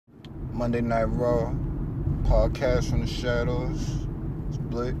Monday Night Raw, podcast from the shadows. It's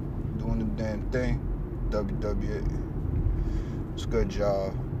Blake doing the damn thing. WWE. It's good,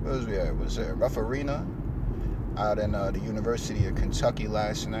 y'all. Where was we at? Was it Rough Arena out in the University of Kentucky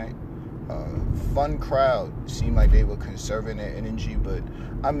last night? Fun crowd. Seemed like they were conserving their energy, but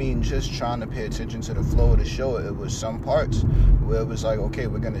I mean, just trying to pay attention to the flow of the show. It was some parts where it was like, okay,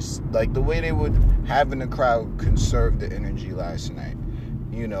 we're gonna, like the way they would having the crowd conserve the energy last night,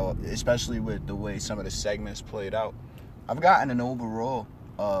 you know, especially with the way some of the segments played out. I've gotten an overall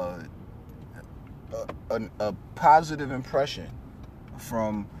a positive impression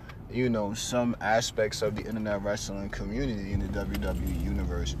from, you know, some aspects of the internet wrestling community in the WWE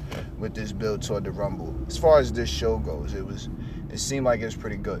universe with this build toward the Rumble. As far as this show goes, it seemed like it was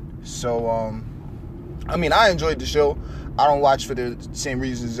pretty good. So, I mean, I enjoyed the show. I don't watch for the same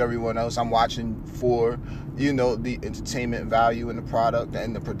reasons as everyone else. I'm watching for, you know, the entertainment value in the product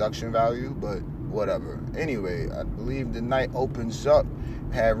and the production value, but whatever. Anyway, I believe the night opens up.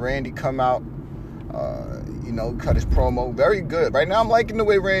 Had Randy come out, you know, cut his promo. Very good. Right now, I'm liking the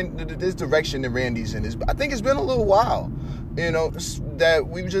way this direction that Randy's in. I think it's been a little while, you know, that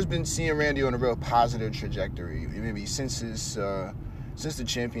we've just been seeing Randy on a real positive trajectory. Maybe since the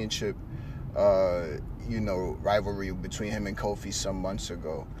championship, you know, rivalry between him and Kofi some months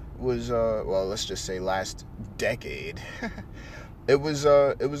ago was, well, let's just say last decade. It was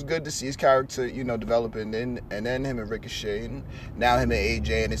good to see his character, you know, developing, and then him and Ricochet, and now him and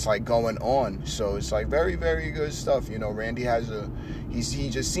AJ, and it's like going on. So it's like very, very good stuff. You know, Randy he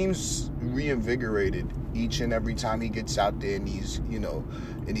just seems reinvigorated each and every time he gets out there in these, you know,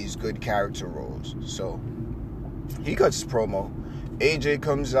 in these good character roles. So he cuts promo. AJ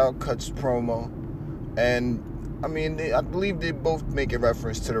comes out, cuts promo, and I mean, I believe they both make a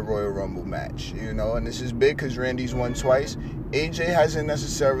reference to the Royal Rumble match, you know, and this is big because Randy's won twice. AJ hasn't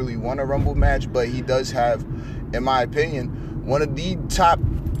necessarily won a Rumble match, but he does have, in my opinion, one of the top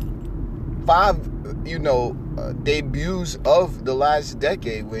 5, you know, debuts of the last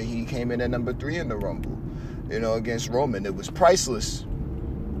decade when he came in at number 3 in the Rumble, you know, against Roman. It was priceless.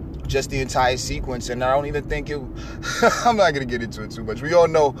 Just the entire sequence, and I don't even think it I'm not gonna get into it too much. We all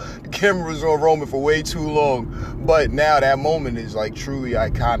know the camera was on Roman for way too long, but now that moment is like truly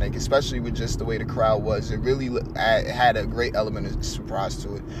iconic, especially with just the way the crowd was. It really had a great element of surprise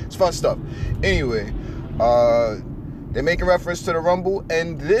to it. It's fun stuff. Anyway, they make a reference to the Rumble,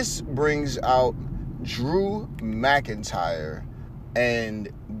 and this brings out Drew McIntyre, and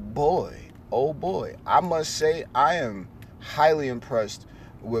boy, oh boy, I must say I am highly impressed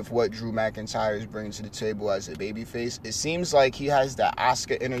with what Drew McIntyre is bringing to the table as a babyface. It seems like he has that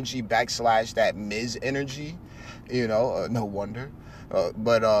Oscar energy / that Miz energy, you know, no wonder.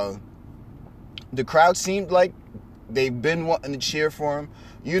 But the crowd seemed like they've been wanting to cheer for him.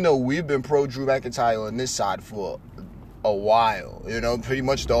 You know, we've been pro Drew McIntyre on this side for a while, you know, pretty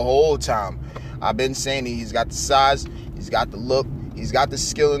much the whole time. I've been saying he's got the size, he's got the look, he's got the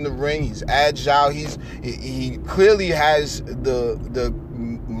skill in the ring, he's agile, he clearly has the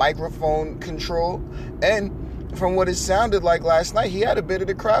microphone control, and from what it sounded like last night, he had a bit of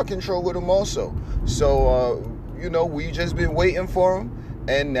the crowd control with him also. So, you know, we just been waiting for him,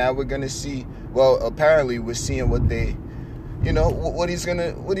 and now we're gonna see. Well, apparently we're seeing what they, you know, what he's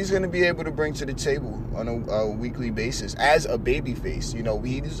gonna be able to bring to the table on a weekly basis as a babyface. You know,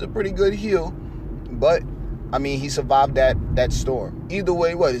 he's a pretty good heel, but I mean, he survived that storm. Either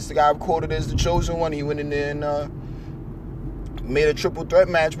way, what is the guy quoted as the chosen one? He went in there and made a triple threat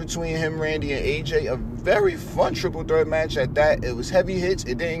match between him, Randy, and AJ. A very fun triple threat match at that. It was heavy hits.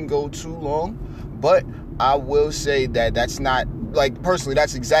 It didn't go too long, but I will say that that's not, like, personally,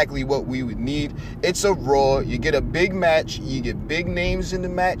 that's exactly what we would need. It's a Raw. You get a big match. You get big names in the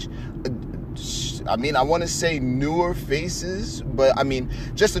match. I mean, I want to say newer faces, but I mean,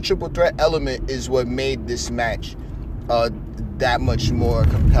 just the triple threat element is what made this match that much more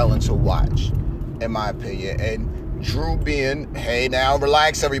compelling to watch, in my opinion. And Drew being, hey, now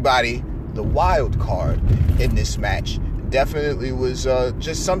relax everybody, the wild card in this match definitely was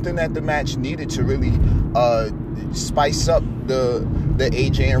just something that the match needed to really spice up the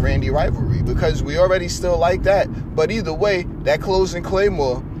AJ and Randy rivalry, because we already still like that. But either way, that closing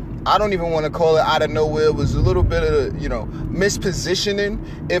Claymore, I don't even want to call it out of nowhere. It was a little bit of, you know,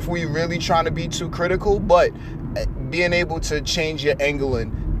 mispositioning if we really trying to be too critical, but being able to change your angle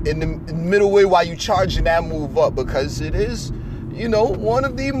in the middle way while you charging that move up, because it is one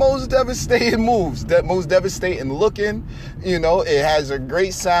of the most devastating moves, that most devastating looking. It has a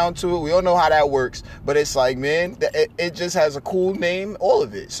great sound to it. We all know how that works, but it's like, man, it just has a cool name, all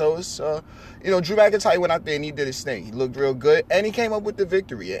of it. So it's, Drew McIntyre went out there and he did his thing. He looked real good, and he came up with the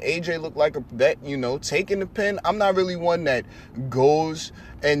victory. And AJ looked like a vet, taking the pin. I'm not really one that goes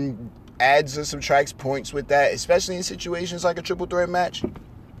and adds or subtracts points with that, especially in situations like a triple threat match.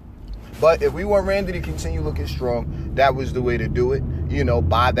 But if we want Randy to continue looking strong, that was the way to do it,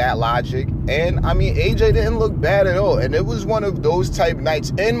 by that logic. And, AJ didn't look bad at all. And it was one of those type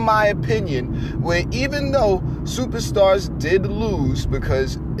nights, in my opinion, where even though superstars did lose,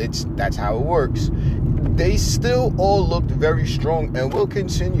 because that's how it works, they still all looked very strong. And we'll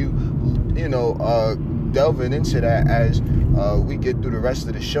continue, delving into that as we get through the rest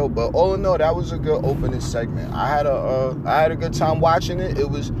of the show. But all in all, that was a good opening segment. I had a good time watching it. It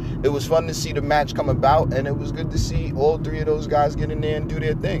was fun to see the match come about, and it was good to see all three of those guys get in there and do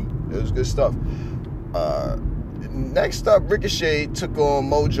their thing. It was good stuff. Next up, Ricochet took on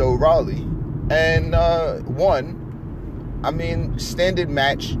Mojo Rawley and won. Standard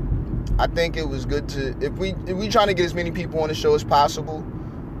match. I think it was good to, if we trying to get as many people on the show as possible.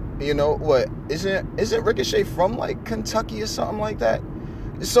 Isn't Ricochet from like Kentucky or something like that?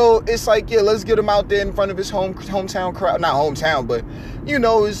 So it's like, yeah, let's get him out there in front of his hometown crowd. Not hometown, but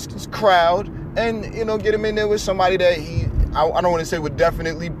his crowd, and get him in there with somebody that I don't want to say would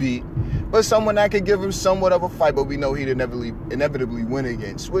definitely beat, but someone that could give him somewhat of a fight, but we know he'd inevitably win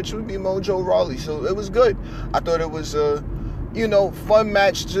against, which would be Mojo Rawley. So it was good. I thought it was a fun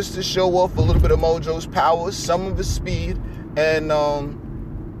match just to show off a little bit of Mojo's power, some of his speed, and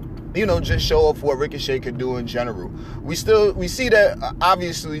just show off what Ricochet could do in general. We see that,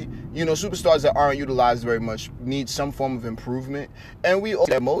 obviously, superstars that aren't utilized very much need some form of improvement. And we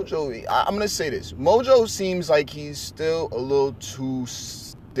that Mojo, I'm going to say this. Mojo seems like he's still a little too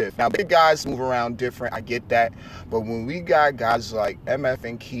stiff. Now, big guys move around different. I get that. But when we got guys like MF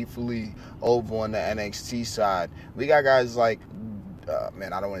and Keith Lee over on the NXT side, we got guys like, I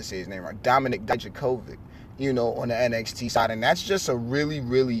don't want to say his name right, Dominic Dijakovic, on the NXT side. And that's just a really,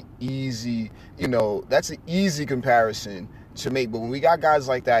 really easy, that's an easy comparison to make. But when we got guys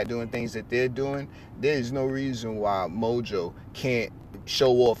like that doing things that they're doing, there's no reason why Mojo can't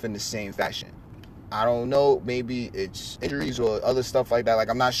show off in the same fashion. I don't know, maybe it's injuries or other stuff like that. Like,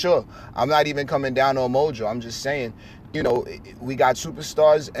 I'm not sure. I'm not even coming down on Mojo. I'm just saying, we got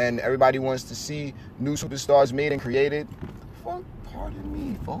superstars, and everybody wants to see new superstars made and created. Pardon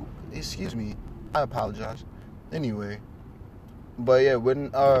me, folks. Excuse me. I apologize. Anyway, but yeah,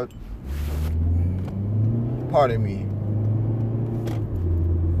 pardon me.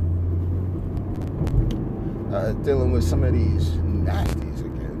 Dealing with some of these nasties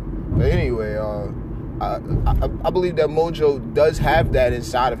again. But anyway, I believe that Mojo does have that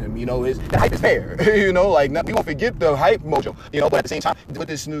inside of him. The hype is there. We won't forget the hype Mojo. But at the same time, with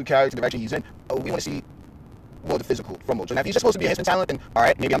this new character direction he's in, we want to see more of the physical from Mojo. Now, if he's just supposed to be a handsome talent, then all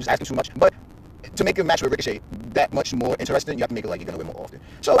right, maybe I'm just asking too much. But to make a match with Ricochet that much more interesting, you have to make it like you're going to win more often.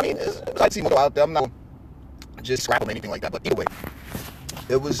 So, it's like to see Mojo out there. I'm not just scrap or anything like that. But either way,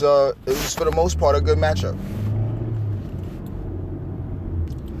 it was for the most part a good matchup.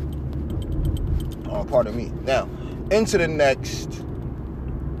 Pardon me. Now, into the next,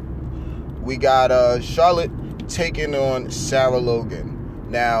 we got Charlotte taking on Sarah Logan.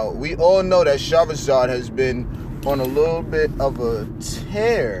 Now, we all know that Charizard has been on a little bit of a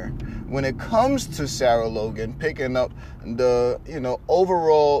tear when it comes to Sarah Logan, picking up the,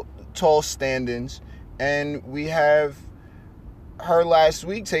 overall tall standings. And we have her last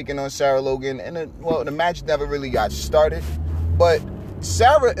week taking on Sarah Logan. And, the match never really got started. But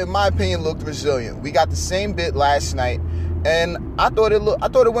Sarah, in my opinion, looked resilient. We got the same bit last night. And I thought it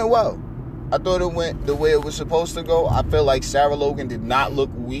went well. I thought it went the way it was supposed to go. I feel like Sarah Logan did not look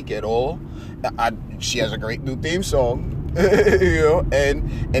weak at all. She has a great new theme song.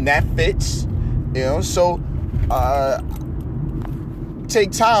 and that fits, so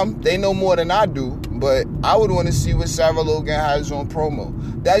take time. They know more than I do, but I would want to see what Sarah Logan has on promo.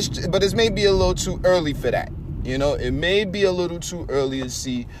 But it may be a little too early for that. It may be a little too early to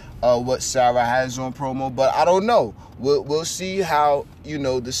see what Sarah has on promo, but I don't know. We'll see how, the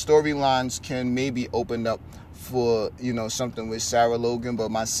storylines can maybe open up for, something with Sarah Logan. But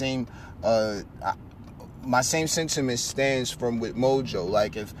my same sentiment stands with Mojo.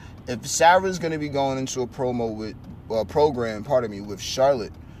 Like, if Sarah's going to be going into a program, with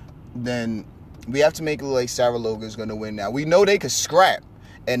Charlotte, then we have to make it look like Sarah Logan's going to win. Now, we know they could scrap,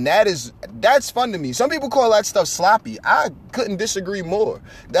 and that's fun to me. Some people call that stuff sloppy. I couldn't disagree more.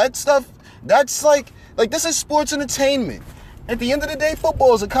 That stuff, that's like this is sports entertainment. At the end of the day,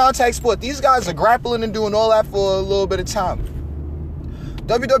 football is a contact sport. These guys are grappling and doing all that for a little bit of time.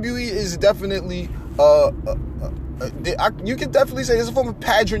 WWE is definitely, you can definitely say there's a form of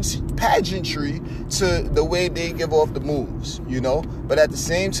pageantry to the way they give off the moves, you know? But at the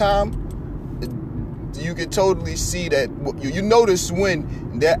same time, you can totally see that you notice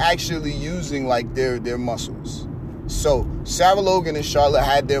when they're actually using like their muscles. So Sarah Logan and Charlotte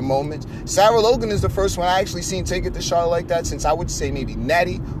had their moments. Sarah Logan is the first one I actually seen take it to Charlotte like that since I would say maybe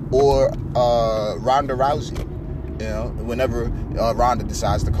Natty or Ronda Rousey. You know, whenever Ronda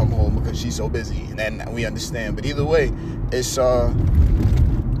decides to come home because she's so busy, and then we understand. But either way, it's Sarah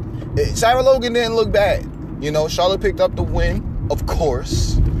Logan didn't look bad. You know, Charlotte picked up the win, of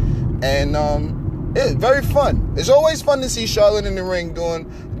course, and it's very fun. It's always fun to see Charlotte in the ring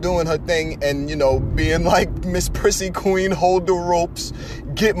doing her thing and, you know, being like Miss Prissy Queen, hold the ropes,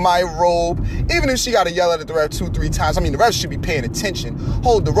 get my robe. Even if she got to yell at the ref 2-3 times. I mean, the ref should be paying attention.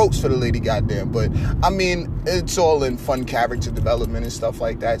 Hold the ropes for the lady, goddamn. But, I mean, it's all in fun character development and stuff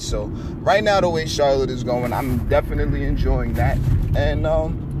like that. So, right now, the way Charlotte is going, I'm definitely enjoying that. And,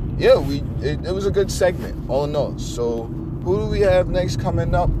 yeah, it was a good segment, all in all. So, who do we have next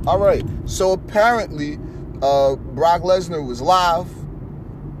coming up? All right. So, apparently, Brock Lesnar was live.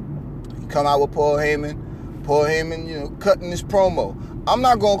 Come out with Paul Heyman. Paul Heyman, you know, cutting his promo. I'm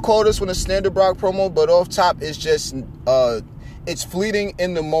not going to call this one a standard Brock promo, but off top, it's just, it's fleeting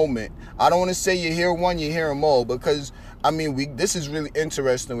in the moment. I don't want to say you hear one, you hear them all, because, I mean, this is really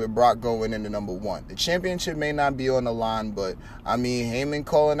interesting with Brock going into number one. The championship may not be on the line, but, I mean, Heyman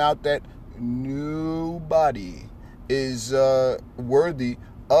calling out that nobody is worthy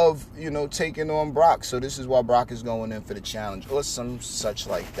of, you know, taking on Brock. So this is why Brock is going in for the challenge or some such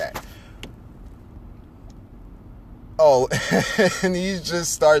like that. Oh, and he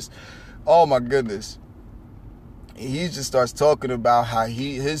just starts, oh my goodness. He just starts talking about how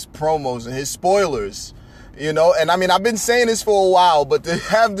his promos and his spoilers, you know, and I mean, I've been saying this for a while, but to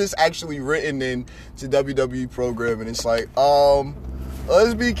have this actually written in to WWE programming, it's like,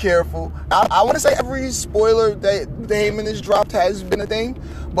 let's be careful. I want to say every spoiler that Heyman has dropped has been a thing,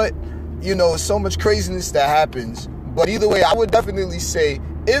 but, you know, so much craziness that happens. But either way, I would definitely say,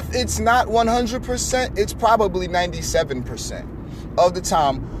 if it's not 100%, it's probably 97% of the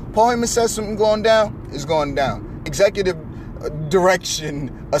time. Paul Heyman says something going down, it's going down. Executive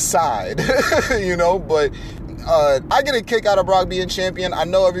direction aside, you know, but I get a kick out of Brock being champion. I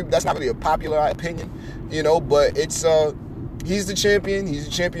know that's not really a popular opinion, you know, but it's he's the champion. He's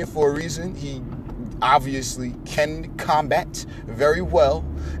a champion for a reason. He obviously can combat very well,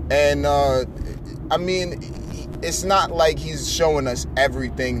 and I mean, it's not like he's showing us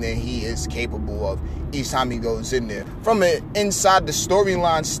everything that he is capable of each time he goes in there. From an inside the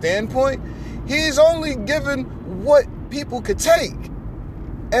storyline standpoint, he's only given what people could take.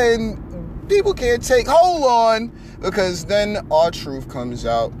 And people can't take, hold on, because then R-Truth comes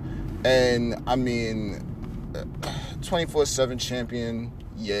out, and I mean, 24/7 champion,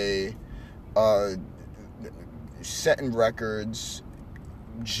 yay. Setting records,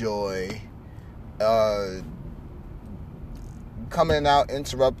 joy. Coming out,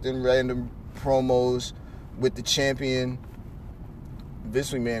 interrupting random promos with the champion.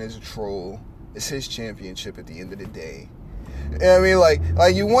 Vince McMahon is a troll. It's his championship at the end of the day. You know what I mean?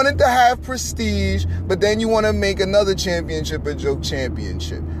 Like you wanted to have prestige, but then you want to make another championship a joke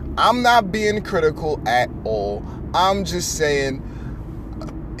championship. I'm not being critical at all. I'm just saying,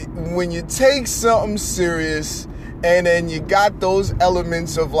 when you take something serious and then you got those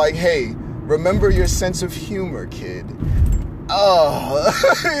elements of like, hey, remember your sense of humor, kid. Oh,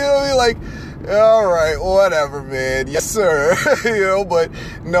 you know what I mean? Like, all right, whatever, man. Yes, sir. You know, but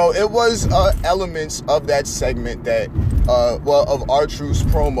no, it was elements of that segment that, of R-Truth's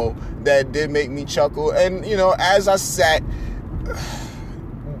promo that did make me chuckle. And, you know, as I sat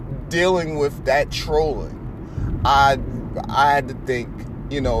dealing with that trolling, I had to think,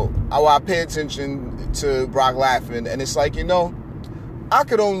 you know, I pay attention to Brock laughing, and it's like, you know, I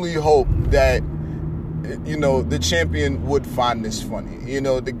could only hope that, you know, the champion would find this funny. You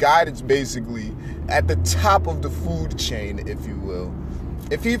know, the guy that's basically at the top of the food chain, if you will.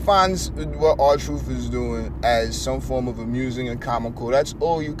 If he finds what R-Truth is doing as some form of amusing and comical, that's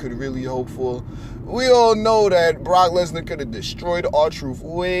all you could really hope for. We all know that Brock Lesnar could have destroyed R-Truth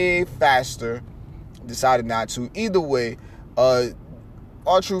way faster. Decided not to. Either way,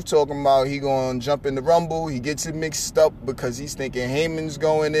 R-Truth talking about he gonna jump in the Rumble. He gets it mixed up because he's thinking Heyman's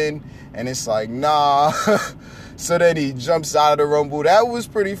going in, and it's like, nah. So then he jumps out of the Rumble. That was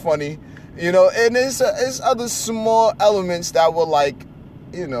pretty funny, you know. And it's other small elements that were like,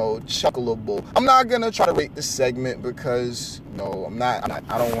 chuckleable. I'm not gonna try to rate the segment because I'm not.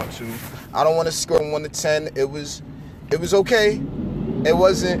 I don't want to. I don't want to score 1 to 10. It was okay. It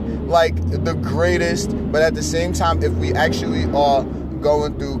wasn't like the greatest, but at the same time, if we actually are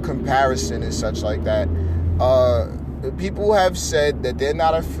going through comparison and such like that, people have said that they're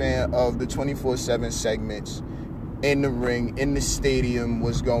not a fan of the 24/7 segments in the ring, in the stadium,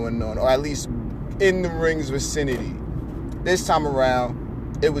 what's going on, or at least in the ring's vicinity. This time around,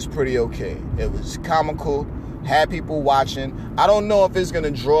 it was pretty okay. It was comical, had people watching. I don't know if it's going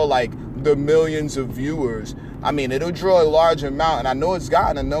to draw like the millions of viewers. I mean, it'll draw a large amount, and I know it's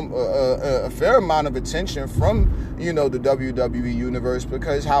gotten a fair amount of attention from, the WWE Universe,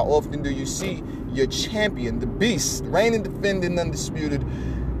 because how often do you see your champion, the Beast, reigning, defending, undisputed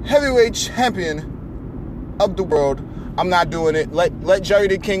heavyweight champion of the world? I'm not doing it. Let Jerry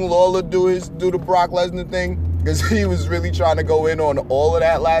the King Lawler do the Brock Lesnar thing, because he was really trying to go in on all of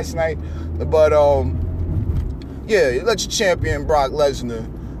that last night. But yeah, let your champion Brock Lesnar.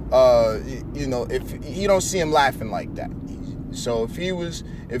 If you don't see him laughing like that. So if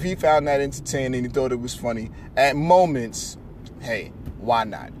he found that entertaining, he thought it was funny at moments, hey, why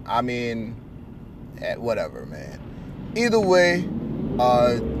not? I mean, whatever, man. Either way,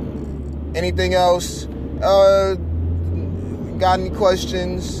 anything else? Got any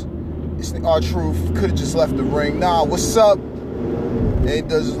questions? R-Truth could have just left the ring. Nah, what's up? And he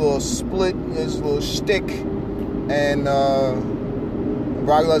does his little split, his little shtick, and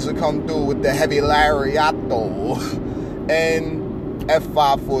Brock Lesnar come through with the heavy lariato and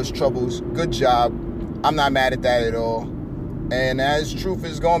F5 for his troubles. Good job. I'm not mad at that at all. And as Truth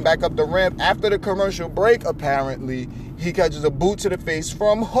is going back up the ramp after the commercial break, apparently, he catches a boot to the face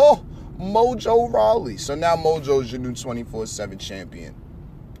from Mojo Rawley. So now Mojo's your new 24/7 champion.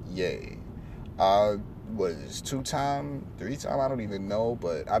 Yay. What is 2-time, 3-time? I don't even know.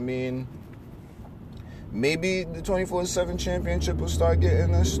 But, I mean, maybe the 24/7 championship will start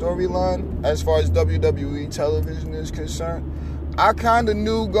getting a storyline as far as WWE television is concerned. I kind of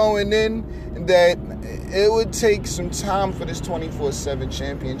knew going in that it would take some time for this 24/7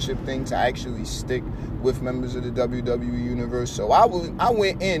 championship thing to actually stick with members of the WWE Universe. So I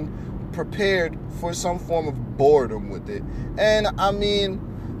went in prepared for some form of boredom with it. And, I mean,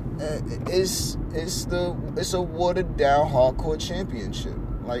 it's a watered down hardcore championship.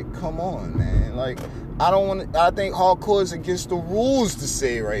 Like, come on, man. Like, I think hardcore is against the rules to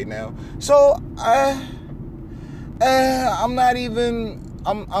say right now. So, I'm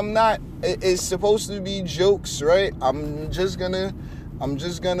not, it's supposed to be jokes, right? I'm just gonna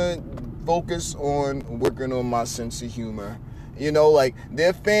focus on working on my sense of humor. Like, there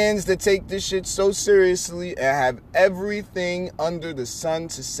are fans that take this shit so seriously and have everything under the sun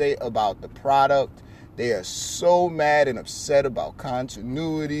to say about the product. They are so mad and upset about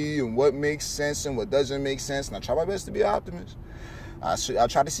continuity and what makes sense and what doesn't make sense. And I try my best to be an optimist. I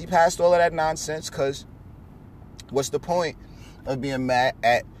try to see past all of that nonsense, because what's the point of being mad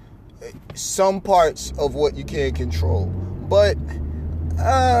at some parts of what you can't control? But,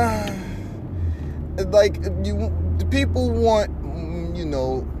 the people want,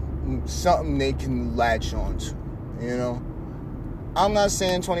 something they can latch on to, I'm not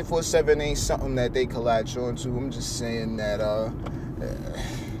saying 24/7 ain't something that they can latch on to. I'm just saying that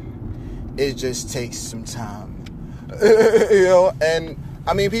it just takes some time. And,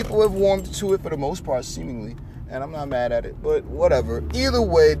 I mean, people have warmed to it for the most part, seemingly, and I'm not mad at it, but whatever. Either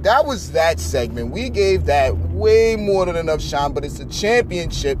way, that was that segment. We gave that way more than enough shine, but it's a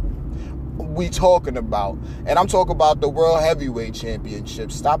championship we talking about, and I'm talking about the World Heavyweight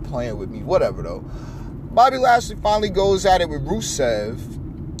Championship. Stop playing with me. Whatever, though. Bobby Lashley finally goes at it with Rusev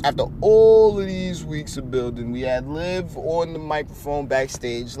after all of these weeks of building. We had Liv on the microphone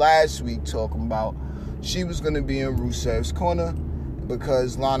backstage last week talking about she was going to be in Rusev's corner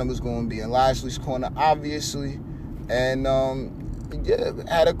because Lana was going to be in Lashley's corner, obviously. And,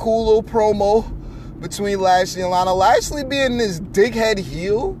 had a cool little promo between Lashley and Lana. Lashley being this dickhead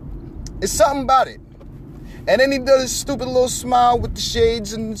heel, it's something about it. And then he does his stupid little smile with the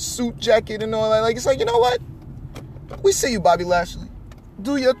shades and suit jacket and all that. Like, it's like, you know what? We see you, Bobby Lashley.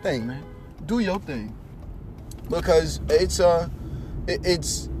 Do your thing, man. Do your thing. Because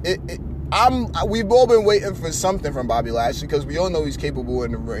we've all been waiting for something from Bobby Lashley, because we all know he's capable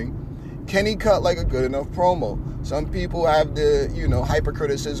in the ring. Can he cut like a good enough promo? Some people have the, hyper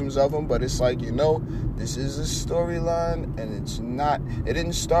criticisms of him, but it's like, this is a storyline, and it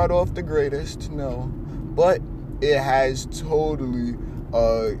didn't start off the greatest, no. But it has totally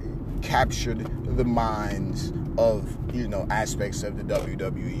captured the minds of, aspects of the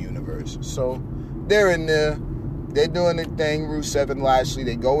WWE Universe. So they're in there. they're doing their thing, Rusev and Lashley.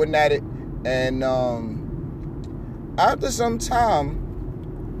 They going at it. And after some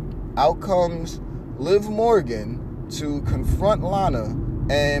time, out comes Liv Morgan to confront Lana.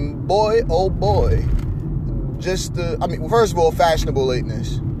 And boy, oh boy, first of all, fashionable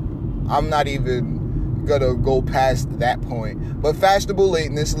lateness. I'm not even gonna go past that point. But fashionable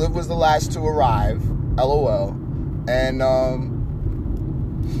lateness, Liv was the last to arrive. LOL. And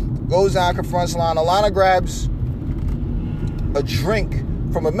goes down, confronts Lana. Lana grabs a drink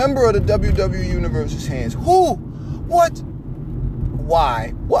from a member of the WWE Universe's hands. Who? What?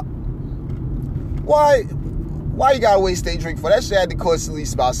 Why? What? Why you gotta waste a drink for that? Shit had to cost at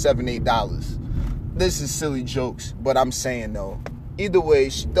least about $7-8. This is silly jokes, but I'm saying though. Either way,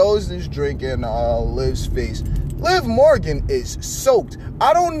 she throws this drink in Liv's face. Liv Morgan is soaked.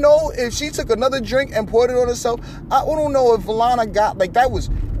 I don't know if she took another drink and poured it on herself. I don't know if Lana got that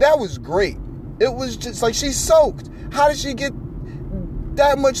was great. It was just like she's soaked. How did she get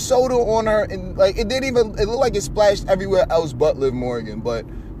that much soda on her? And it looked like it splashed everywhere else but Liv Morgan. But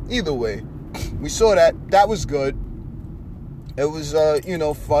either way, we saw that. That was good. It was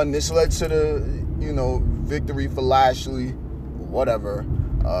fun. This led to the victory for Lashley. Whatever.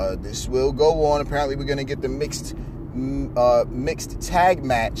 This will go on. Apparently, we're gonna get the mixed tag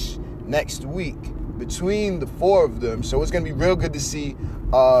match next week between the four of them. So it's gonna be real good to see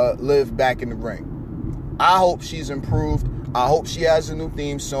Liv back in the ring. I hope she's improved. I hope she has a new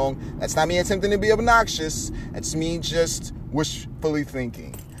theme song. That's not me attempting to be obnoxious. That's me just wishfully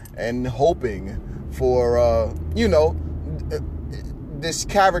thinking and hoping for this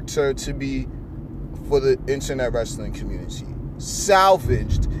character to be for the internet wrestling community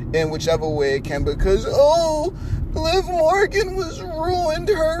salvaged in whichever way it can, because Liv Morgan was ruined.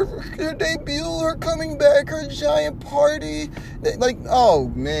 Her debut, her coming back, her giant party. Oh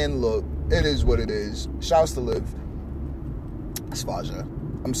man, look, it is what it is. Shouts to Liv. Svaja.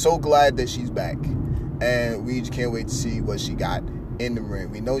 I'm so glad that she's back, and we just can't wait to see what she got in the ring.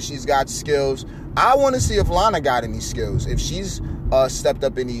 We know she's got skills. I want to see if Lana got any skills, if she's stepped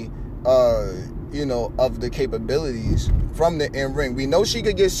up any of the capabilities from the in-ring. We know she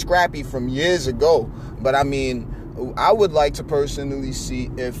could get scrappy from years ago, but I mean, I would like to personally see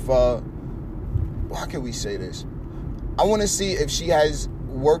if how can we say this? I want to see if she has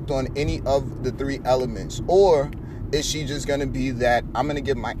worked on any of the three elements, or is she just going to be that I'm going to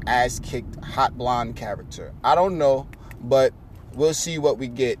get my ass kicked hot blonde character? I don't know, but we'll see what we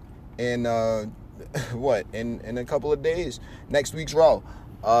get in in a couple of days, next week's Raw.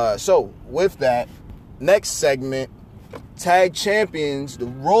 So with that, next segment, tag champions, the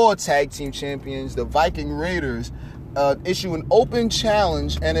Raw tag team champions, the Viking Raiders, issue an open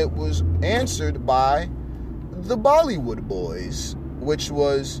challenge, and it was answered by the Bollywood Boys, which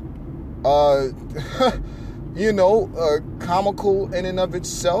was comical in and of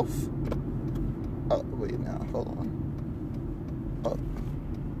itself. Wait, now, hold on.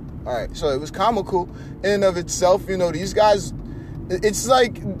 All right, so it was comical in and of itself. These guys, it's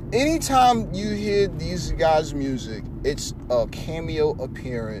like anytime you hear these guys' music, it's a cameo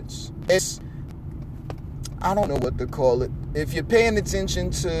appearance. I don't know what to call it. If you're paying attention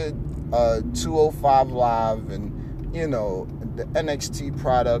to 205 Live and, the NXT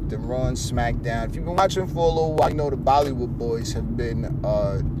product and Raw and SmackDown, if you've been watching for a little while, the Bollywood Boys have been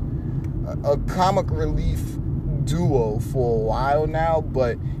a comic relief duo for a while now,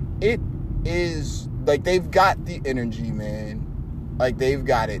 but it is like they've got the energy, man. Like, they've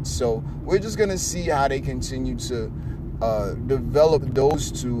got it. So we're just going to see how they continue to develop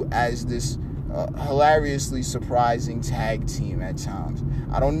those two as this hilariously surprising tag team at times.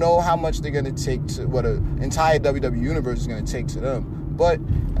 I don't know how much they're going to take to what an entire WWE universe is going to take to them. But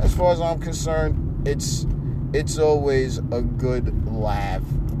as far as I'm concerned, it's always a good laugh,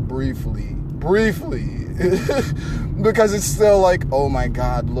 briefly. Because it's still like, oh my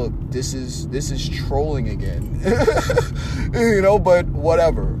God, look, this is trolling again. But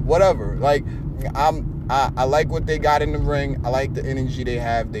whatever. Like, I like what they got in the ring. I like the energy they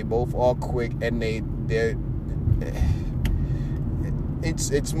have. They both are quick, and they're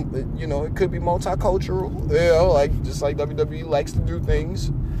it's it could be multicultural, like just like WWE likes to do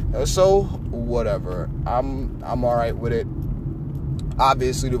things. So whatever. I'm all right with it.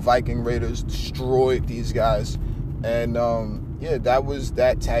 Obviously, the Viking Raiders destroyed these guys. And, that was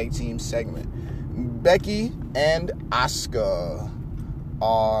that tag team segment. Becky and Asuka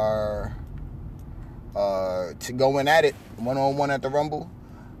are going at it one-on-one at the Rumble.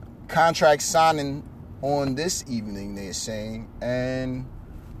 Contract signing on this evening, they're saying. And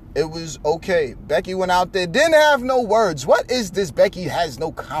It was okay. Becky went out there, didn't have no words. What is this Becky has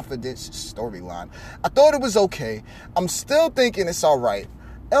no confidence storyline? I thought it was okay. I'm still thinking it's all right.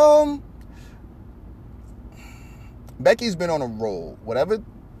 Becky's been on a roll. Whatever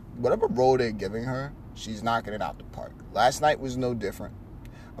role they're giving her, she's knocking it out the park. Last night was no different.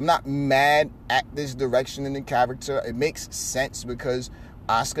 I'm not mad at this direction in the character. It makes sense because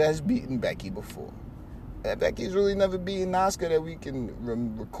Asuka has beaten Becky before. Becky's really never beaten Asuka that we can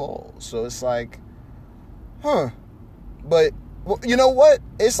recall. So it's like, But you know what?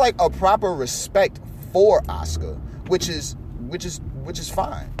 It's like a proper respect for Asuka, which is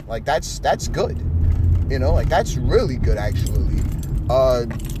fine. Like that's good. You know, like that's really good actually.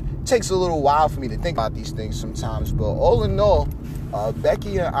 Takes a little while for me to think about these things sometimes, but all in all,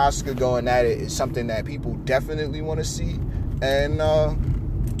 Becky and Asuka going at it is something that people definitely want to see. And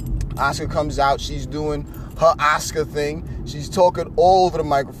Asuka comes out, she's doing her Asuka thing. She's talking all over the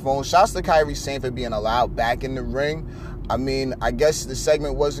microphone. Shouts to Kairi Sane for being allowed back in the ring. I mean, I guess the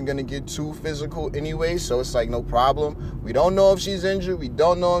segment wasn't going to get too physical anyway, so it's like no problem. We don't know if she's injured. We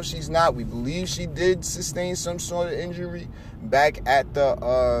don't know if she's not. We believe she did sustain some sort of injury back at the,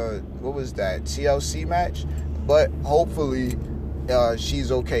 TLC match. But hopefully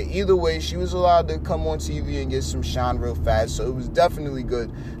she's okay. Either way, she was allowed to come on TV and get some shine real fast, so it was definitely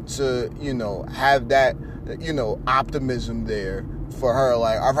good to, have that, optimism there for her.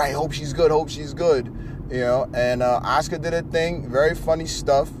 Like, all right, hope she's good. And Asuka did her thing. Very funny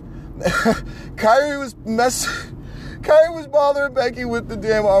stuff. Kairi was bothering Becky with the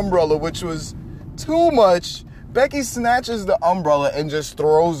damn umbrella, which was too much. Becky snatches the umbrella and just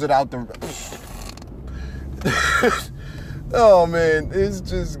throws it out the... Oh, man. It's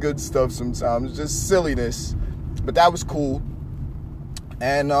just good stuff sometimes. Just silliness. But that was cool.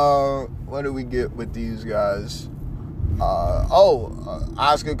 And what do we get with these guys?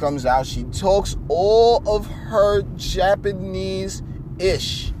 Asuka comes out. She talks all of her Japanese-ish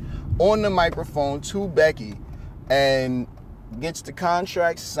on the microphone to Becky and gets the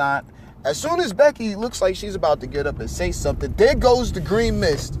contract signed. As soon as Becky looks like she's about to get up and say something, there goes the green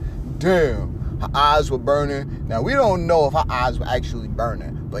mist. Damn, her eyes were burning. Now, we don't know if her eyes were actually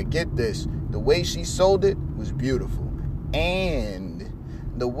burning, but get this. The way she sold it was beautiful. And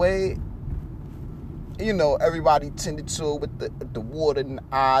the way... everybody tended to it with the water in the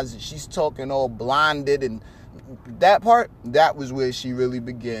eyes, and she's talking all blinded, and that was where she really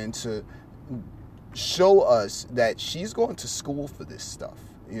began to show us that she's going to school for this stuff,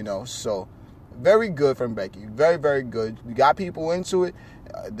 so very good from Becky, very, very good. We got people into it.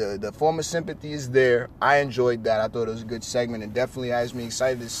 The former sympathy is there. I enjoyed that. I thought it was a good segment, and definitely has me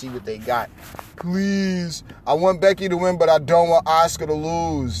excited to see what they got. Please, I want Becky to win, but I don't want Asuka to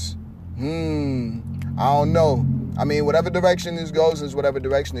lose. I don't know. I mean, whatever direction this goes is whatever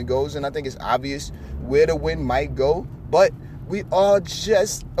direction it goes, and I think it's obvious where the win might go. But we are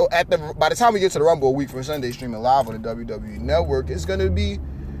just by the time we get to the Rumble a week from Sunday, streaming live on the WWE Network, it's gonna be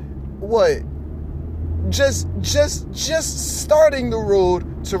just starting the road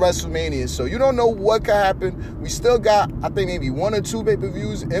to WrestleMania. So you don't know what could happen. We still got, I think, maybe 1 or 2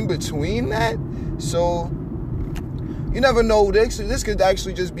 pay-per-views in between that. So you never know. This could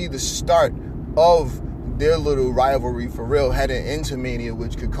actually just be the start of their little rivalry for real heading into Mania,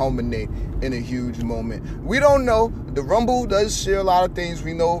 which could culminate in a huge moment. We don't know. The Rumble does share a lot of things.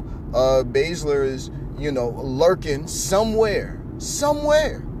 We know Baszler is, lurking somewhere.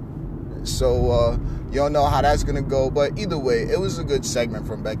 So you don't know how that's going to go. But either way, it was a good segment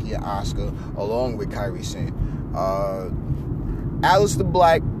from Becky and Asuka along with Kairi Sane. Aleister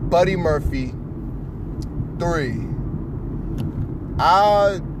Black, Buddy Murphy, 3.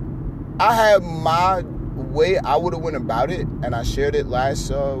 I had my way I would have went about it, and I shared it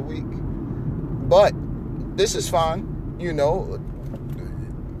last week. But this is fine,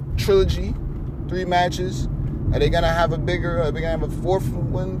 trilogy, 3 matches. Are they gonna have a bigger? Are they gonna have a 4th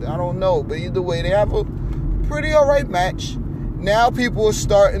one? I don't know. But either way, they have a pretty alright match. Now people are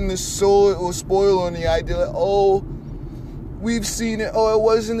starting to spoil on the idea that, we've seen it. It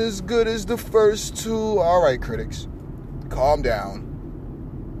wasn't as good as the first 2. All right, critics, calm down.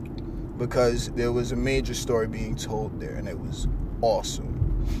 Because there was a major story being told there, and it was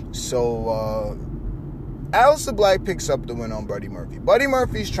awesome. So, Aleister Black picks up the win on Buddy Murphy. Buddy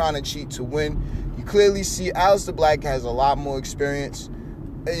Murphy's trying to cheat to win. You clearly see Aleister Black has a lot more experience.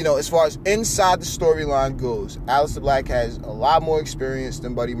 As far as inside the storyline goes, Aleister Black has a lot more experience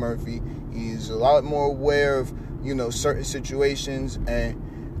than Buddy Murphy. He's a lot more aware of, certain situations, and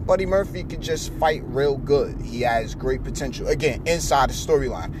Buddy Murphy could just fight real good. He has great potential. Again, inside the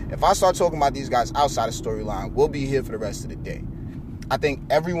storyline. If I start talking about these guys outside the storyline, we'll be here for the rest of the day. I think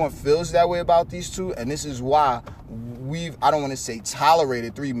everyone feels that way about these two, and this is why I don't want to say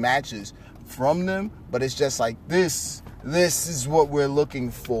tolerated 3 matches from them, but it's just like this is what we're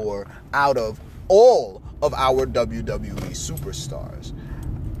looking for out of all of our WWE superstars.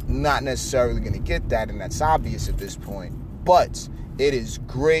 Not necessarily going to get that, and that's obvious at this point, but it is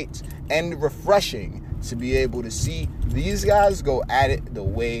great and refreshing to be able to see these guys go at it the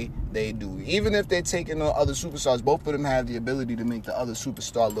way they do. Even if they're taking on other superstars, both of them have the ability to make the other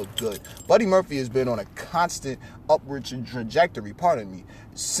superstar look good. Buddy Murphy has been on a constant upward trajectory,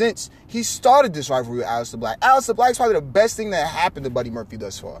 since he started this rivalry with Aleister Black. Aleister Black is probably the best thing that happened to Buddy Murphy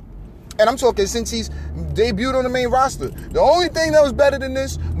thus far. And I'm talking since he's debuted on the main roster. The only thing that was better than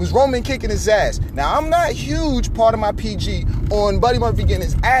this was Roman kicking his ass. Now, I'm not huge part of my PG on Buddy Murphy getting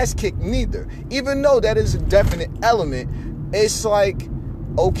his ass kicked neither. Even though that is a definite element, it's like,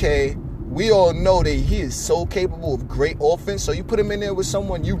 okay, we all know that he is so capable of great offense, so you put him in there with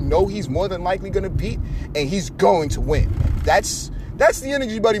someone you know he's more than likely going to beat, and he's going to win. That's the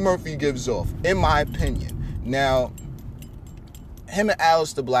energy Buddy Murphy gives off, in my opinion. Now, him and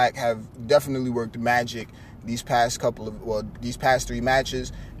Aleister Black have definitely worked magic these past 3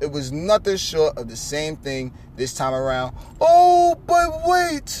 matches. It was nothing short of the same thing this time around. Oh, but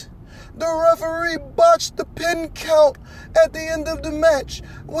wait! The referee botched the pin count at the end of the match,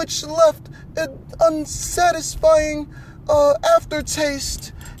 which left an unsatisfying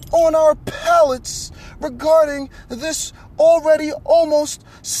aftertaste on our palates regarding this already almost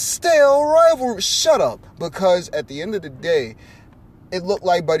stale rivalry. Shut up, because at the end of the day, it looked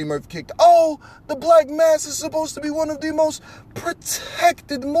like Buddy Murphy kicked. Oh, the Black Mass is supposed to be one of the most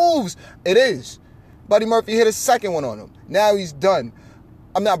protected moves. It is. Buddy Murphy hit a second one on him. Now he's done.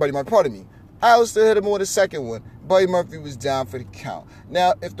 I'm not Buddy Murphy, pardon me. Aleister hit him with a second one. Buddy Murphy was down for the count.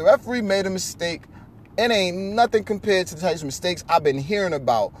 Now, if the referee made a mistake, it ain't nothing compared to the types of mistakes I've been hearing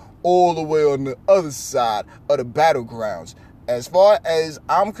about all the way on the other side of the battlegrounds. As far as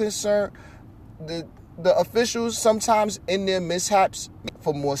I'm concerned, the officials sometimes in their mishaps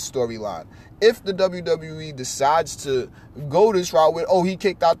for more storyline. If the WWE decides to go this route with, he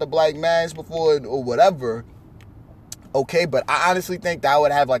kicked out the Black Mass before or whatever, okay, but I honestly think that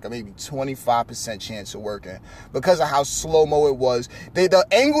would have like a maybe 25% chance of working because of how slow-mo it was. The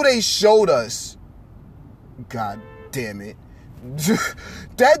angle they showed us, god damn it,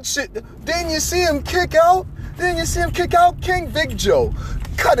 that shit, didn't you see him kick out? King Vic Joe.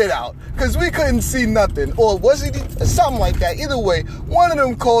 Cut it out, because we couldn't see nothing. Or was it something like that? Either way, one of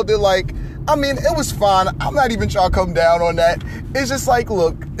them called it like, it was fine. I'm not even trying to come down on that. It's just like,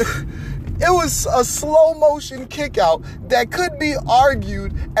 look, it was a slow motion kick out that could be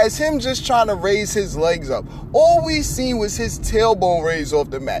argued as him just trying to raise his legs up. All we seen was his tailbone raised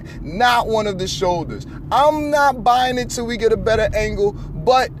off the mat, not one of the shoulders. I'm not buying it till we get a better angle,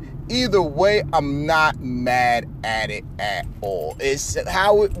 but either way, I'm not mad at it at all. It's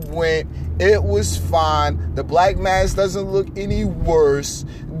how it went. It was fine. The Black Mass doesn't look any worse.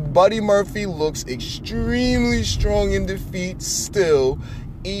 Buddy Murphy looks extremely strong in defeat still,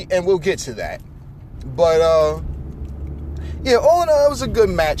 and we'll get to that. But, yeah, all in all, it was a good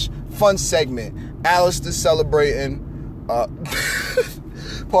match. Fun segment. Aleister celebrating.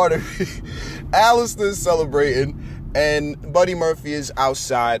 Pardon me. Aleister celebrating. And Buddy Murphy is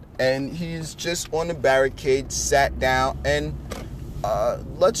outside, and he's just on the barricade, sat down, and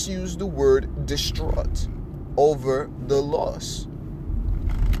let's use the word distraught over the loss.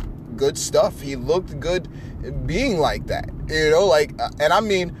 Good stuff. He looked good being like that,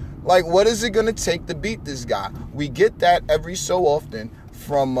 what is it going to take to beat this guy? We get that every so often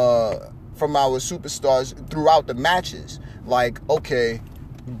from our superstars throughout the matches. Like, okay,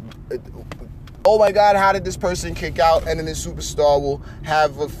 oh my God, how did this person kick out? And then the superstar will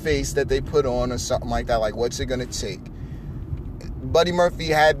have a face that they put on or something like that. Like, what's it going to take? Buddy Murphy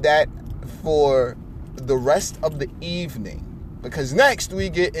had that for the rest of the evening. Because next we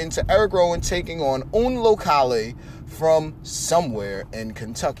get into Eric Rowan taking on Un Locale from somewhere in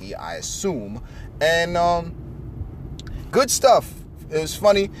Kentucky, I assume. And good stuff. It was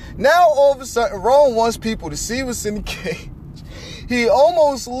funny. Now all of a sudden, Rowan wants people to see what's in the cage. He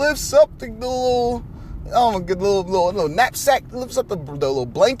almost lifts up the little knapsack, lifts up the little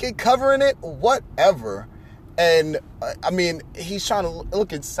blanket covering it, whatever. And, he's trying to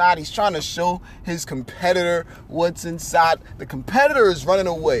look inside. He's trying to show his competitor what's inside. The competitor is running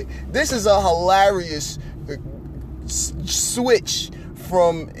away. This is a hilarious switch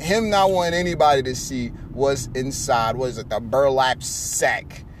from him not wanting anybody to see what's inside. What is it? The burlap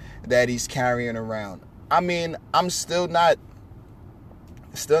sack that he's carrying around. I'm still not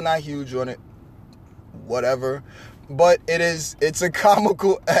huge on it. Whatever. but it's a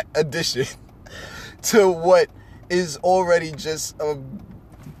comical addition to what is already just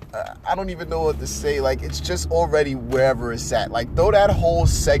I don't even know what to say. Like, it's just already wherever it's at. Like, throw that whole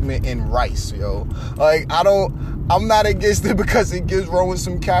segment in Rice, yo. Like, I'm not against it because it gives Rowan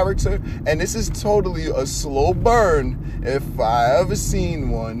some character. And this is totally a slow burn if I ever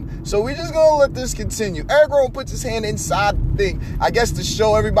seen one. So we just gonna let this continue. Eric Rowan puts his hand inside the thing, I guess to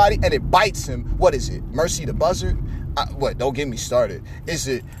show everybody, and it bites him. What is it? Mercy the Buzzard? What? Don't get me started. Is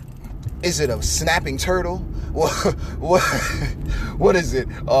it a snapping turtle? What is it?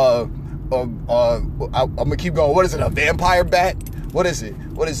 I'm gonna keep going. What is it? A vampire bat? What is it?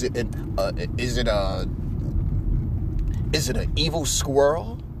 Is it an evil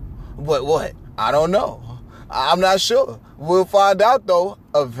squirrel? What? I don't know. I'm not sure. We'll find out though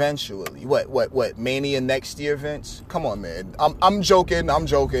eventually. What? Mania next year, Vince? Come on, man. I'm joking.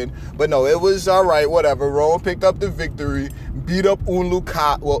 But no, it was all right. Whatever. Rowan picked up the victory, beat up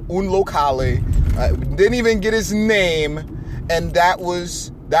Unlocale. Didn't even get his name, and that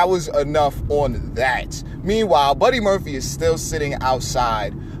was enough on that. Meanwhile, Buddy Murphy is still sitting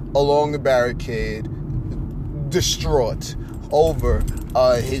outside along the barricade, distraught over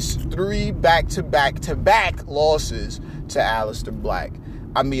his 3 back-to-back losses to Aleister Black.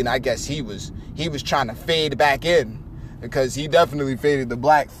 I mean, I guess he was trying to fade back in, because he definitely faded the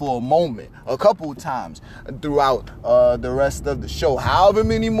Black for a moment, a couple of times throughout the rest of the show. However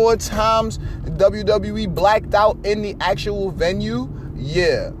many more times WWE blacked out in the actual venue,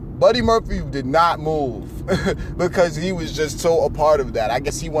 yeah, Buddy Murphy did not move because he was just so a part of that. I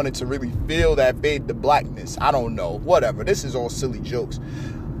guess he wanted to really feel that fade to blackness. I don't know. Whatever. This is all silly jokes.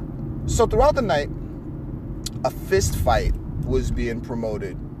 So throughout the night, a fist fight was being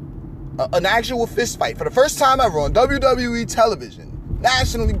promoted. An actual fist fight for the first time ever on WWE television,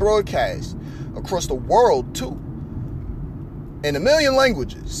 nationally broadcast across the world too, in 1 million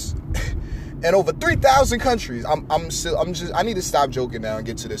languages, and over 3,000 countries. I need to stop joking now and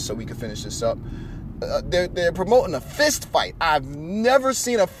get to this so we can finish this up. They're promoting a fist fight. I've never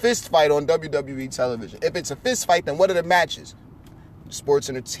seen a fist fight on WWE television. If it's a fist fight, then what are the matches? Sports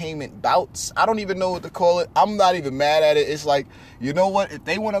entertainment bouts? I don't even know what to call it. I'm not even mad at it. It's like, you know what? If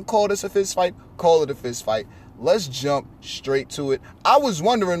they want to call this a fist fight, call it a fist fight. Let's jump straight to it. I was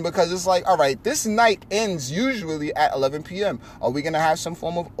wondering, because it's like, all right, this night ends usually at 11 p.m. Are we going to have some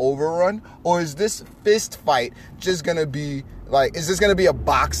form of overrun? Or is this fist fight just going to be, like, is this going to be a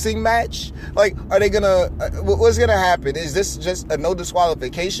boxing match? Like, are they going to, what's going to happen? Is this just a no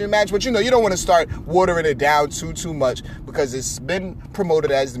disqualification match? But, you know, you don't want to start watering it down too much, because it's been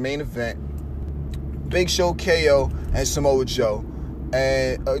promoted as the main event. Big Show, KO, and Samoa Joe,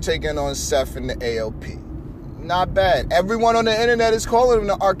 and taking on Seth and the ALP. Not bad. Everyone on the internet is calling them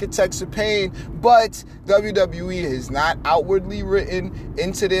the Architects of Pain, but WWE has not outwardly written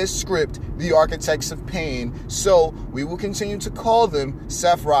into their script the Architects of Pain, so we will continue to call them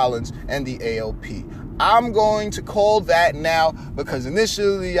Seth Rollins and the ALP. I'm going to call that now, because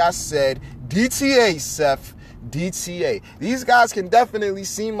initially I said DTA, Seth. DTA. These guys can definitely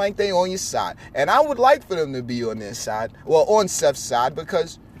seem like they on your side, and I would like for them to be on their side, well, on Seth's side,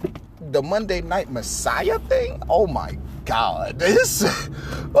 because the Monday Night Messiah thing? Oh my God.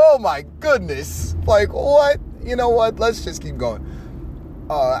 Oh my goodness. Like, what? You know what? Let's just keep going.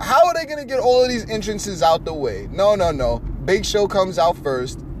 How are they going to get all of these entrances out the way? No. Big Show comes out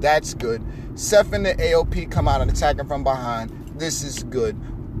first. That's good. Seth and the AOP come out and attack him from behind. This is good.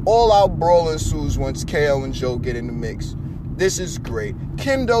 All out brawl ensues once KO and Joe get in the mix. This is great.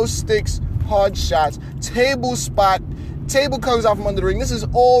 Kendo sticks, hard shots, table comes out from under the ring. This is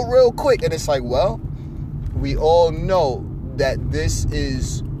all real quick. And it's like, well, we all know that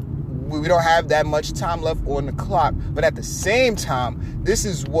we don't have that much time left on the clock. But at the same time, this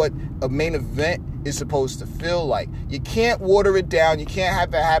is what a main event is supposed to feel like. You can't water it down. You can't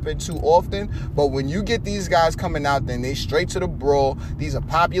have it happen too often. But when you get these guys coming out, then they straight to the brawl. These are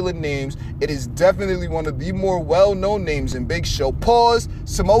popular names. It is definitely one of the more well-known names in Big Show. Pause.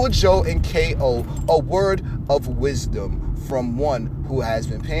 Samoa Joe and KO. A word of wisdom from one who has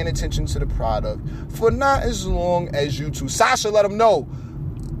been paying attention to the product for not as long as you two. Sasha, let him know.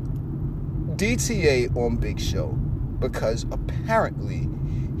 DTA on Big Show, because apparently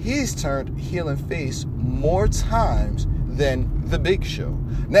he's turned heel and face more times than the Big Show.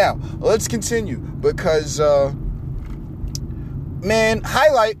 Now, let's continue, because,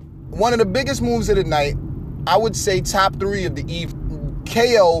 highlight, one of the biggest moves of the night, I would say top 3 of the eve,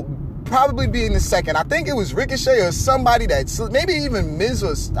 KO probably being the second. I think it was Ricochet or somebody maybe even Miz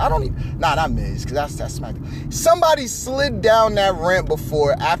or, not Miz, because that's SmackDown. Somebody slid down that ramp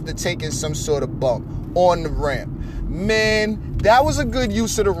before after taking some sort of bump on the ramp. man, that was a good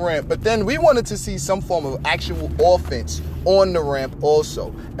use of the ramp. But then we wanted to see some form of actual offense on the ramp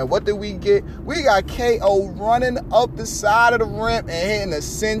also. And what did we get? We got KO running up the side of the ramp and hitting a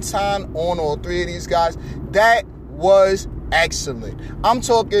senton on all three of these guys. That was excellent. I'm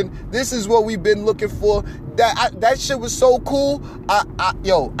talking, this is what we've been looking for. That shit was so cool.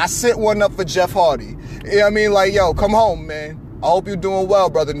 I sent one up for Jeff Hardy. You know what I mean? Like, yo, come home, man. I hope you're doing well,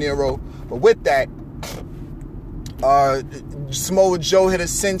 Brother Nero. But with that, Samoa Joe hit a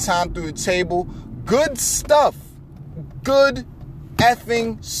senton through the table. Good stuff. Good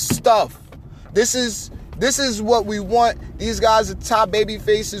effing stuff. This is what we want. These guys are top baby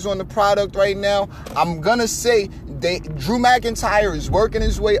faces on the product right now. I'm gonna say Drew McIntyre is working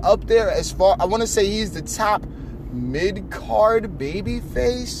his way up there as far. I want to say he's the top mid-card baby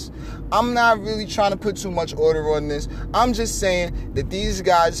face. I'm not really trying to put too much order on this. I'm just saying that these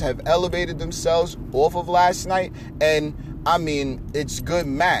guys have elevated themselves off of last night. And, I mean, it's good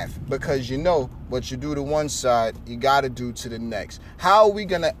math because you know what you do to one side, you got to do to the next. How are we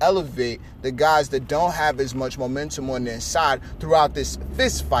going to elevate the guys that don't have as much momentum on their side throughout this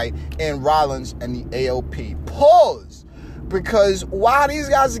fist fight in Rollins and the AOP? Pause. Because while these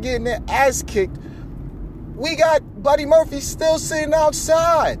guys are getting their ass kicked, we got Buddy Murphy still sitting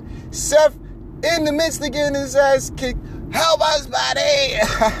outside. Seth in the midst of getting his ass kicked. Help us, buddy!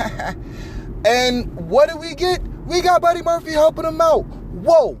 And what do we get? We got Buddy Murphy helping him out.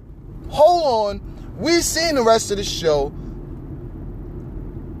 Whoa. Hold on. We seen the rest of the show.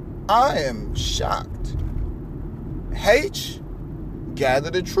 I am shocked. H, gather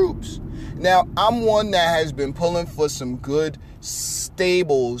the troops. Now, I'm one that has been pulling for some good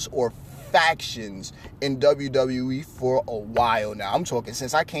stables or factions in WWE for a while now. I'm talking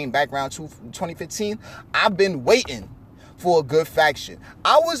since I came back around 2015. I've been waiting for a good faction.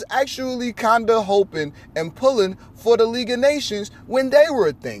 I was actually kind of hoping and pulling for the League of Nations when they were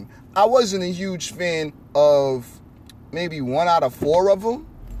a thing. I wasn't a huge fan of maybe 1 out of 4 of them,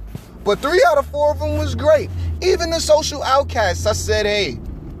 but 3 out of 4 of them was great. Even the Social Outcasts, I said, hey,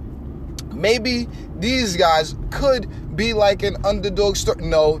 maybe these guys could be like an underdog story.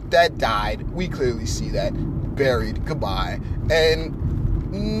 No, that died. We clearly see that. Buried. Goodbye.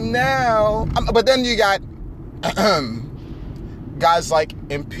 And now, but then you got guys like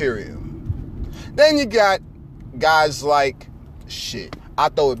Imperium. Then you got guys like, shit, I'll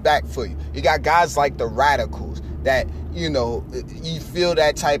throw it back for you. You got guys like the Radicals that, you know, you feel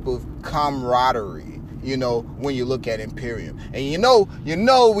that type of camaraderie, you know, when you look at Imperium. And you know,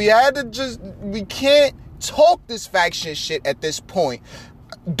 we can't talk this faction shit at this point.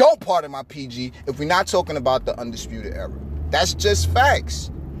 Don't pardon my PG if we're not talking about the Undisputed Era. That's just facts.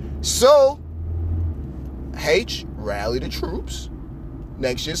 So, H, rally the troops.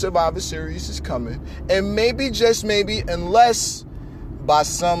 Next year's Survivor Series is coming. And maybe, just maybe, unless by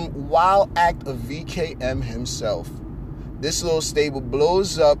some wild act of VKM himself, this little stable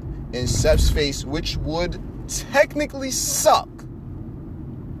blows up in Seth's face, which would technically suck.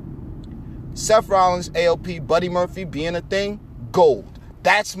 Seth Rollins, AOP, Buddy Murphy being a thing, gold.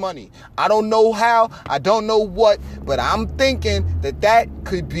 That's money. I don't know how, I don't know what, but I'm thinking that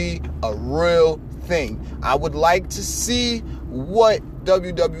could be a real thing. I would like to see what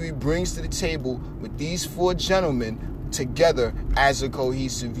WWE brings to the table with these 4 gentlemen together as a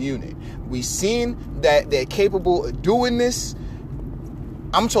cohesive unit. We've seen that they're capable of doing this.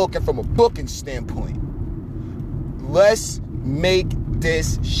 I'm talking from a booking standpoint. Let's make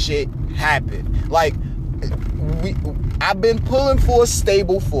this shit happen. Like, I've been pulling for a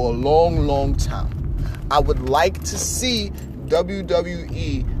stable for a long, long time. I would like to see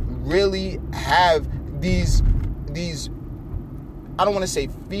WWE really have these I don't want to say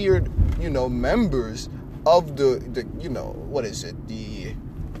feared, members of the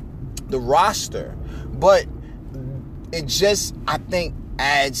the roster, but it just, I think,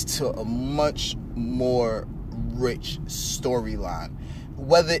 adds to a much more rich storyline,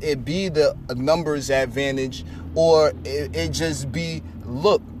 whether it be the numbers advantage or it just be,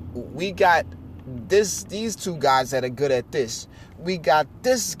 look, we got these 2 guys that are good at this, we got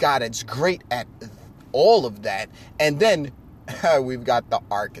this guy that's great at all of that, and then we've got the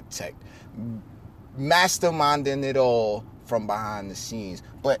architect masterminding it all from behind the scenes,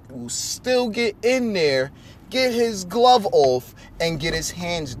 but will still get in there, get his glove off, and get his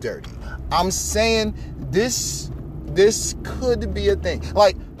hands dirty. I'm saying this could be a thing.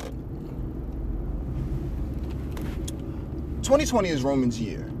 Like, 2020 is Roman's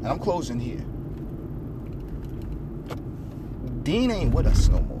year, and I'm closing here. Dean ain't with us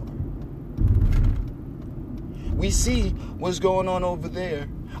no more. We see what's going on over there,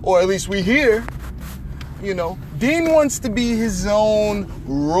 or at least we hear, Dean wants to be his own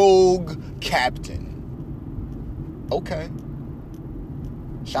rogue captain. Okay.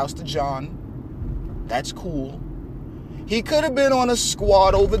 Shouts to John. That's cool. He could have been on a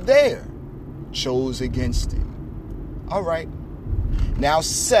squad over there. Chose against it. All right. Now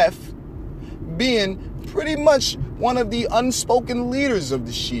Seth, being pretty much one of the unspoken leaders of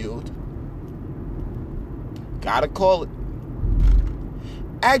the Shield, gotta call it,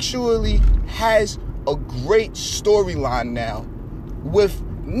 actually has a great storyline now with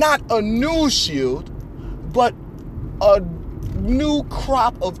not a new Shield, but a new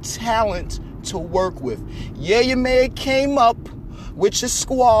crop of talent to work with. Yeah, you may have came up with your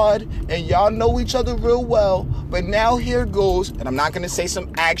squad and y'all know each other real well, but now here goes, and I'm not going to say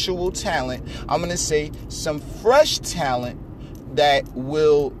some actual talent, I'm going to say some fresh talent that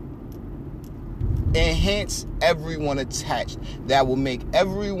will enhance everyone attached, that will make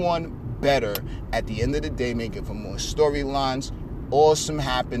everyone better at the end of the day, make it for more storylines, awesome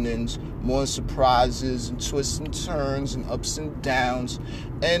happenings, more surprises and twists and turns and ups and downs.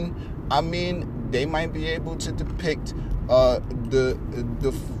 And I mean, they might be able to depict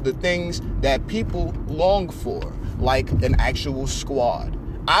the things that people long for, like an actual squad.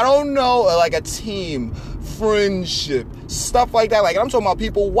 I don't know, like a team, friendship, stuff like that. Like, I'm talking about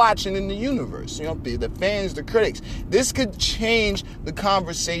people watching in the universe, you know, the fans, the critics. This could change the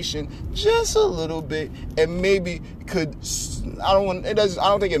conversation just a little bit, and maybe could. I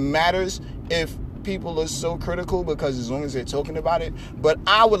don't think it matters if people are so critical, because as long as they're talking about it. But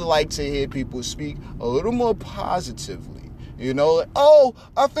I would like to hear people speak a little more positively. You know, like, oh,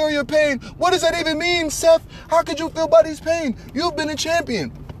 I feel your pain. What does that even mean, Seth? How could you feel Buddy's pain? You've been a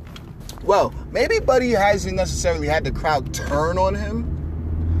champion. Well, maybe Buddy hasn't necessarily had the crowd turn on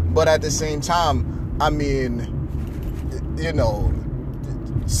him, but at the same time, I mean, you know,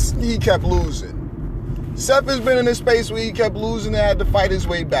 he kept losing. Seth has been in a space where he kept losing and had to fight his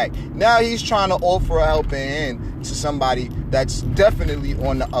way back. Now he's trying to offer a helping hand to somebody that's definitely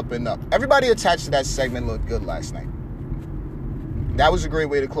on the up and up. Everybody attached to that segment looked good last night. That was a great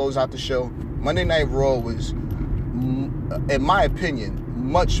way to close out the show. Monday Night Raw was, in my opinion,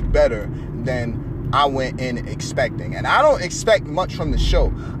 much better than I went in expecting. And I don't expect much from the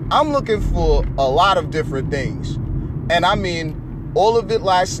show. I'm looking for a lot of different things. And I mean, all of it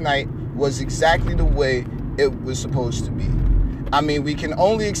last night was exactly the way it was supposed to be. I mean, we can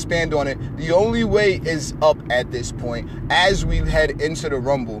only expand on it. The only way is up at this point. As we head into the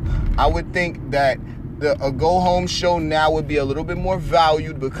Rumble, I would think that a go-home show now would be a little bit more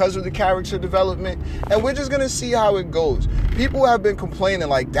valued because of the character development, and we're just going to see how it goes. People have been complaining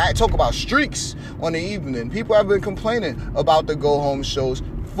like that. Talk about streaks on the evening. People have been complaining about the go-home shows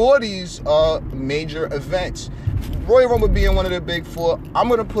for these major events. Royal Rumble being one of the big four, I'm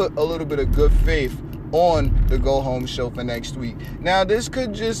going to put a little bit of good faith on the go-home show for next week. Now, this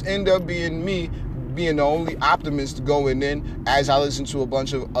could just end up being me being the only optimist going in, as I listen to a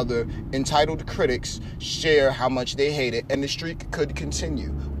bunch of other entitled critics share how much they hate it, and the streak could continue.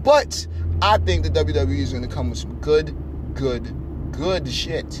 But I think the WWE is going to come with some good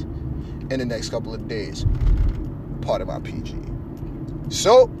shit in the next couple of days. Part of my PG.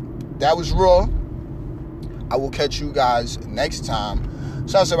 So, that was Raw. I will catch you guys next time.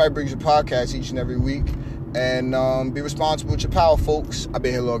 Shout out to everybody brings your podcast each and every week. And be responsible with your power, folks. I've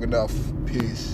been here long enough. Peace.